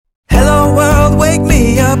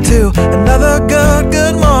up to another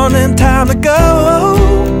good morning. Time to go.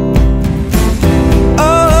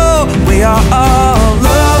 Oh, we are all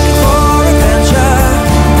looking for adventure.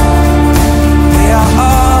 We are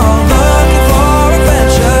all looking for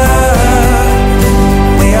adventure.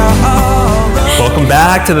 We are all looking. Welcome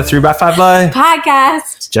back to the 3x5 Life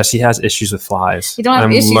podcast. Jesse has issues with flies. We don't have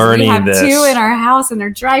I'm issues. learning We have this. 2 in our house, and they're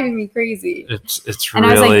driving me crazy. It's And really.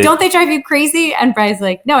 I was like, "Don't they drive you crazy?" And Bry's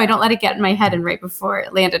like, "No, I don't let it get in my head." And right before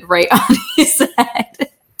it landed right on his head.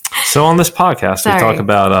 So on this podcast, Sorry. we talk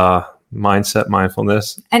about mindset,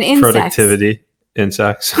 mindfulness, And insects. productivity,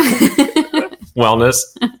 insects, wellness.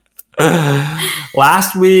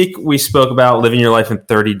 Last week, we spoke about living your life in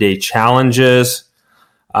 30-day challenges,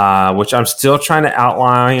 which I'm still trying to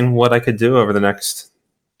outline what I could do over the next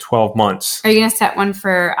 12 months. Are you going to set one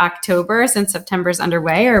for October since September's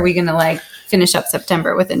underway, or are we going to finish up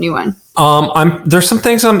September with a new one? There's some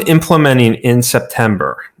things I'm implementing in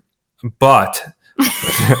September, but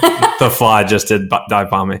the fly just did dive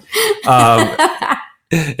bomb me.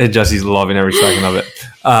 And Jesse's loving every second of it.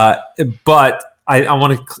 But I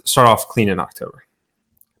want to start off clean in October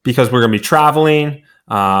because we're going to be traveling.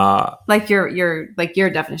 Your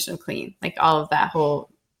definition of clean, all of that whole.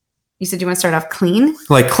 You said you want to start off clean,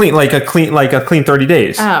 like a clean 30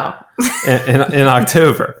 days. Oh, in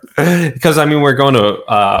October, because we're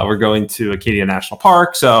going to Acadia National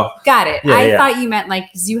Park. So got it. Yeah, I thought you meant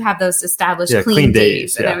because you have those established clean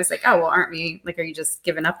days, and yeah. I was like, oh well, aren't we? Are you just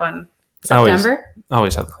giving up on I September?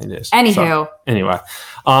 always have the clean days. Anywho, So, anyway,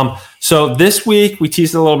 so this week we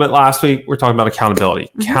teased it a little bit last week. We're talking about accountability.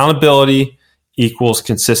 Mm-hmm. Accountability equals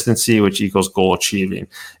consistency, which equals goal achieving.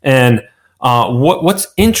 And what's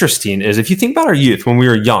interesting is if you think about our youth when we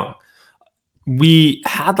were young, we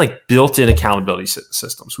had built-in accountability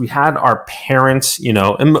systems. We had our parents,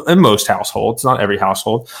 in most households, not every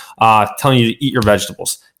household, telling you to eat your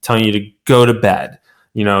vegetables, telling you to go to bed,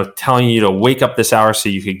 telling you to wake up this hour so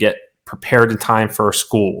you could get prepared in time for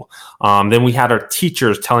school. Then we had our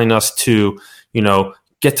teachers telling us to,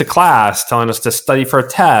 get to class, telling us to study for a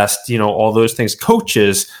test, all those things.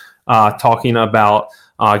 Coaches talking about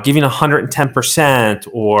giving 110%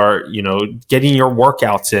 or, getting your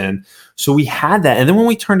workouts in. So we had that. And then when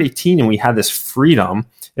we turned 18 and we had this freedom,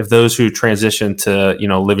 if those who transitioned to,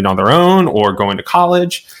 living on their own or going to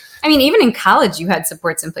college. Even in college, you had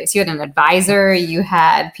supports in place. You had an advisor. You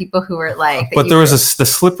had people who were But there was the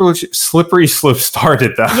slippery slope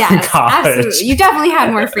started though. Yes, absolutely. You definitely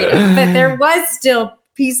had more freedom, but there was still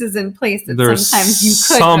pieces in place that sometimes you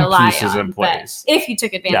could rely on. In place. If you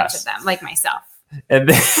took advantage of them, like myself. And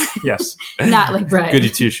then, yes, not like Brian. Goody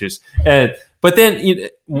two shoes. But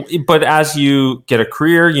as you get a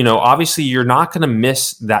career, obviously you're not going to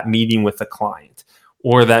miss that meeting with the client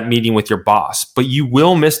or that meeting with your boss, but you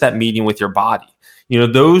will miss that meeting with your body.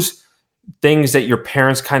 Those things that your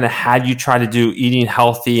parents kind of had you try to do, eating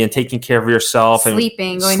healthy and taking care of yourself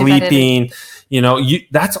sleeping, and sleeping,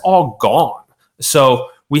 that's all gone. So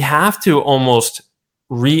we have to almost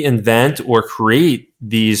reinvent or create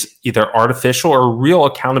these either artificial or real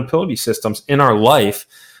accountability systems in our life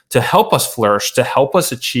to help us flourish, to help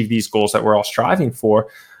us achieve these goals that we're all striving for.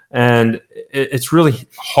 And it's really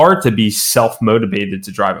hard to be self-motivated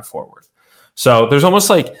to drive it forward. So there's almost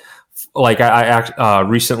I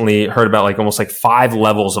recently heard about almost 5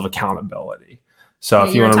 levels of accountability. So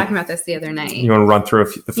if you were talking about this the other night. You want to run through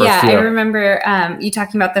the first few? I remember you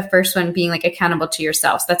talking about the first one being accountable to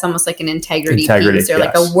yourself. So that's almost like an integrity piece or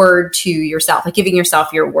yes. a word to yourself, giving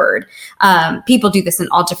yourself your word. People do this in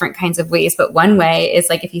all different kinds of ways, but one way is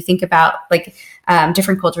if you think about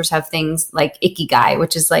different cultures have things like ikigai,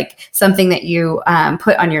 which is something that you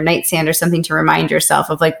put on your nightstand or something to remind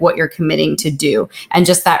yourself of what you're committing to do. And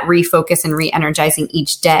just that refocus and re-energizing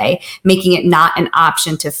each day, making it not an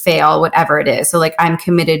option to fail, whatever it is. So I'm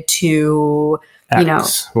committed to,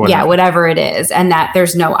 whatever it is, and that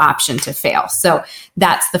there's no option to fail. So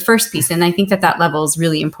that's the first piece. And I think that level is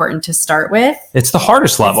really important to start with. It's the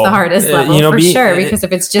hardest level. It's the hardest level sure, because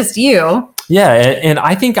if it's just you. Yeah. And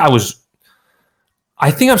I think I'm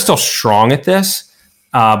still strong at this,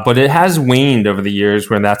 but it has waned over the years,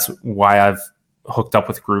 where that's why I've hooked up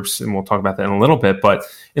with groups, and we'll talk about that in a little bit. But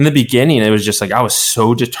in the beginning, it was just I was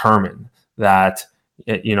so determined that,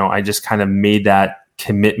 I just kind of made that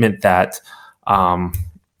commitment that, I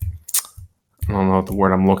don't know what the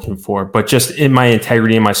word I'm looking for, but just in my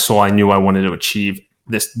integrity and my soul, I knew I wanted to achieve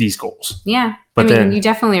these goals. Yeah. But then you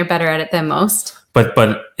definitely are better at it than most.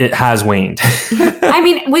 But it has waned.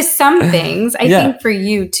 With some things, I think for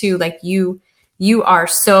you too, you are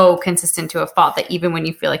so consistent to a fault that even when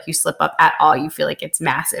you feel like you slip up at all, you feel like it's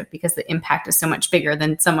massive because the impact is so much bigger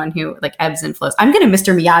than someone who like ebbs and flows. I'm going to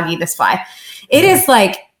Mr. Miyagi this fly. It is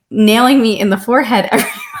like nailing me in the forehead every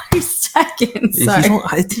 5 seconds. Sorry.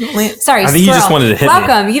 I didn't land. Sorry, I think you just wanted to hit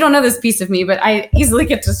Welcome. me. You don't know this piece of me, but I easily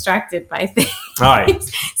get distracted by things. All right.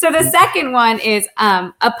 So the second one is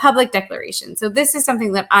a public declaration. So this is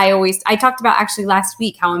something that I talked about actually last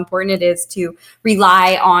week, how important it is to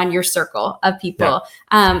rely on your circle of people.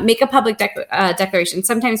 Yeah. Make a public declaration.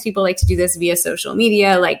 Sometimes people like to do this via social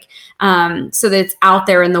media, like so that it's out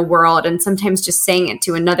there in the world. And sometimes just saying it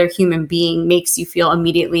to another human being makes you feel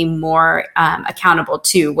immediately more accountable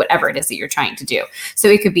to whatever it is that you're trying to do. So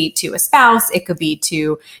it could be to a spouse, it could be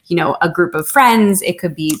to, a group of friends, it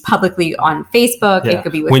could be publicly on Facebook, it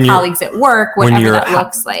could be with colleagues at work, whatever that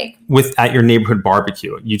looks like. At your neighborhood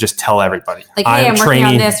barbecue, you just tell everybody, like, hey, I'm working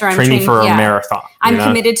on this, or I'm training for a marathon. I'm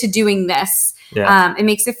committed to doing this. Yeah. It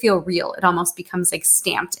makes it feel real. It almost becomes like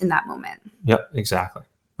stamped in that moment. Yep, exactly.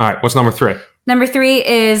 All right, what's number 3? Number 3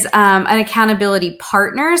 is an accountability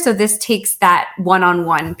partner. So this takes that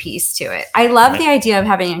one-on-one piece to it. I love the idea of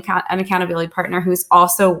having an accountability partner who's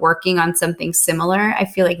also working on something similar. I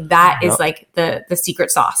feel like that is like the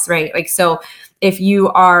secret sauce, right? Like, so if you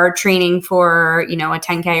are training for, a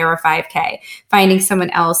 10K or a 5K, finding someone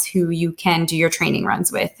else who you can do your training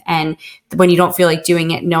runs with. And when you don't feel like doing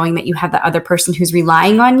it, knowing that you have the other person who's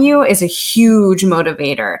relying on you is a huge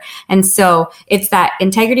motivator. And so it's that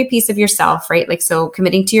integrity piece of yourself, right? Like, so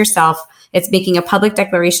committing to yourself, it's making a public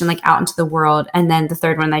declaration like out into the world. And then the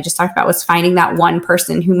third one I just talked about was finding that one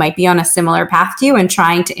person who might be on a similar path to you and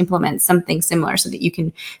trying to implement something similar so that you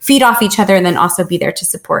can feed off each other and then also be there to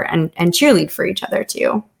support and cheerlead for each other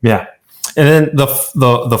too. Yeah. And then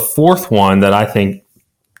the fourth one that I think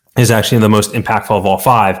is actually the most impactful of all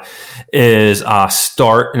 5 is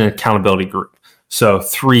start an accountability group. So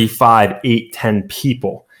 3, 5, 8, 10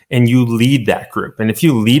 people, and you lead that group. And if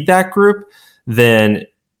you lead that group, then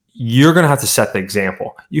you're going to have to set the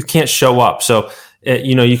example. You can't show up. So,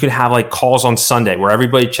 you could have like calls on Sunday where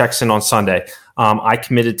everybody checks in on Sunday. I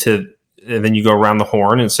committed to, and then you go around the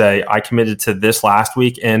horn and say, I committed to this last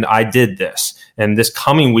week and I did this. And this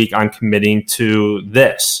coming week, I'm committing to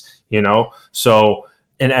this, So,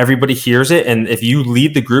 and everybody hears it. And if you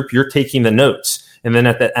lead the group, you're taking the notes. And then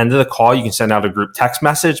at the end of the call, you can send out a group text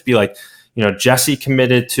message, be like, Jesse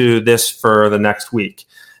committed to this for the next week.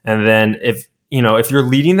 And then if you're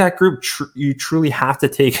leading that group, you truly have to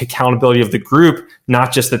take accountability of the group,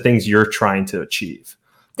 not just the things you're trying to achieve.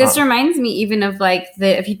 This reminds me even of like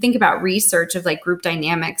if you think about research of like group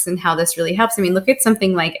dynamics and how this really helps. I mean, look at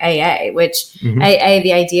something like AA, which AA,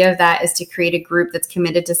 the idea of that is to create a group that's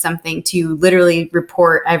committed to something, to literally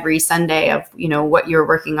report every Sunday of, what you're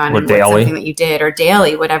working on, and what's something that you did, or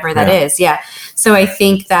daily, whatever that is. Yeah. So I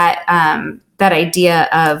think that that idea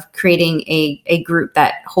of creating a group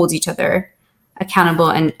that holds each other accountable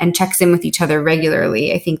and checks in with each other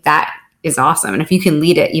regularly, I think that is awesome. And if you can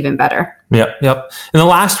lead it, even better. Yep. And the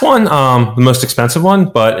last one, the most expensive one,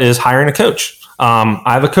 but is hiring a coach.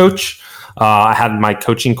 I have a coach. I had my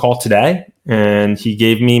coaching call today, and he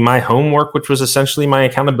gave me my homework, which was essentially my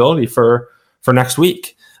accountability for next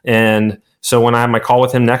week. And so when I have my call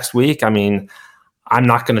with him next week, I mean, I'm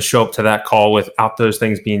not going to show up to that call without those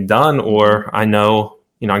things being done, or I know,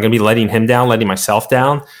 I'm going to be letting him down, letting myself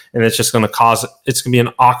down, and it's just going to it's going to be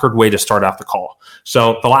an awkward way to start out the call.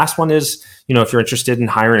 So the last one is, if you're interested in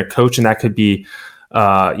hiring a coach, and that could be,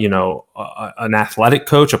 an athletic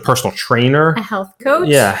coach, a personal trainer, a health coach.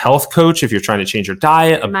 Yeah, health coach. If you're trying to change your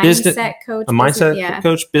diet, mindset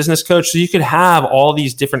coach, business coach. So you could have all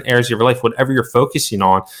these different areas of your life. Whatever you're focusing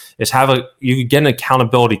on is you could get an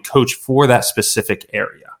accountability coach for that specific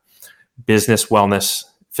area: business, wellness,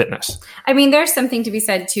 fitness. I mean, there's something to be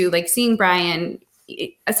said too, like seeing Brian.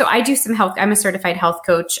 So I do some health. I'm a certified health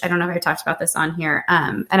coach. I don't know if I talked about this on here.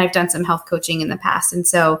 And I've done some health coaching in the past.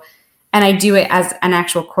 And I do it as an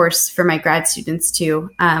actual course for my grad students too,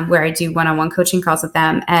 where I do one-on-one coaching calls with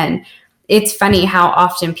them. And it's funny how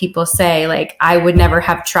often people say, like, I would never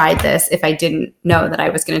have tried this if I didn't know that I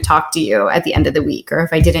was going to talk to you at the end of the week, or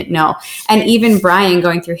if I didn't know. And even Brian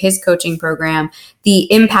going through his coaching program, the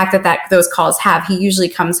impact that those calls have, he usually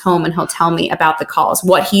comes home and he'll tell me about the calls,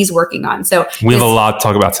 what he's working on. So we have a lot to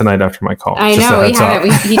talk about tonight after my call. I know we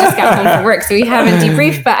haven't. He just got home from work, so we haven't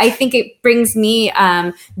debriefed. But I think it brings me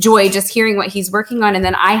joy just hearing what he's working on, and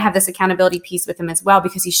then I have this accountability piece with him as well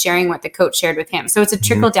because he's sharing what the coach shared with him. So it's a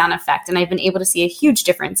trickle down effect, and I've been able to see a huge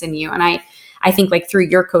difference in you. And I think like through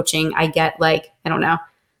your coaching, I get like, I don't know,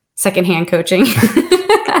 secondhand coaching.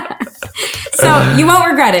 So you won't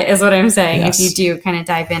regret it, is what I'm saying, Yes. if you do kind of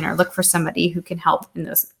dive in or look for somebody who can help in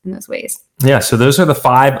those ways. Yeah, so those are the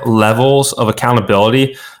 5 levels of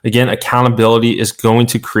accountability. Again, accountability is going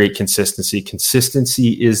to create consistency.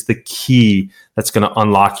 Consistency is the key that's going to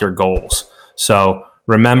unlock your goals. So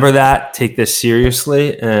remember that, take this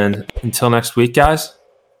seriously, and until next week, guys,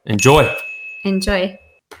 enjoy. Enjoy.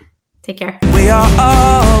 Take care. We are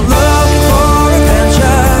all